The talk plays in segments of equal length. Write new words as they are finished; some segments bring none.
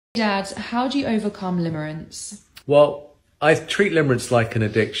Dad, how do you overcome limerence? Well, I treat limerence like an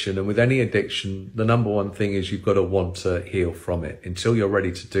addiction, and with any addiction, the number one thing is you've got to want to heal from it. Until you're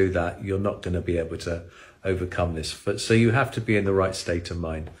ready to do that, you're not going to be able to overcome this. So you have to be in the right state of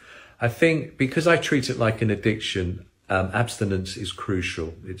mind. I think because I treat it like an addiction, abstinence is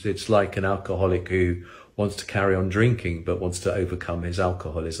crucial. It's like an alcoholic who wants to carry on drinking but wants to overcome his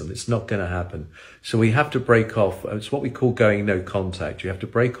alcoholism. It's not going to happen. So we have to break off. It's what we call going no contact. You have to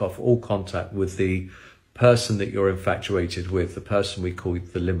break off all contact with the person that you're infatuated with, the person we call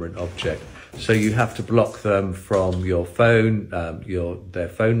the limerent object. So you have to block them from your phone, their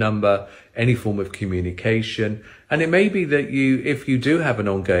phone number, any form of communication. And it may be that if you do have an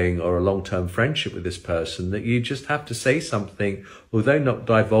ongoing or a long-term friendship with this person, that you just have to say something, although not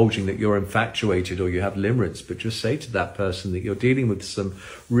divulging that you're infatuated or you have limerence, but just say to that person that you're dealing with some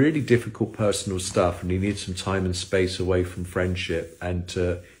really difficult personal stuff and you need some time and space away from friendship and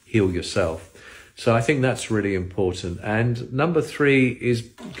to heal yourself. So I think that's really important. And number 3 is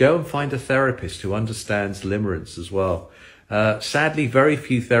go and find a therapist who understands limerence as well. Sadly, very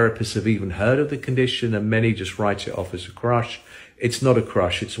few therapists have even heard of the condition, and many just write it off as a crush. It's not a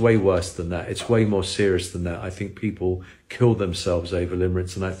crush. It's way worse than that. It's way more serious than that. I think people kill themselves over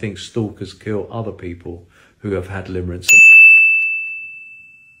limerence, and I think stalkers kill other people who have had limerence.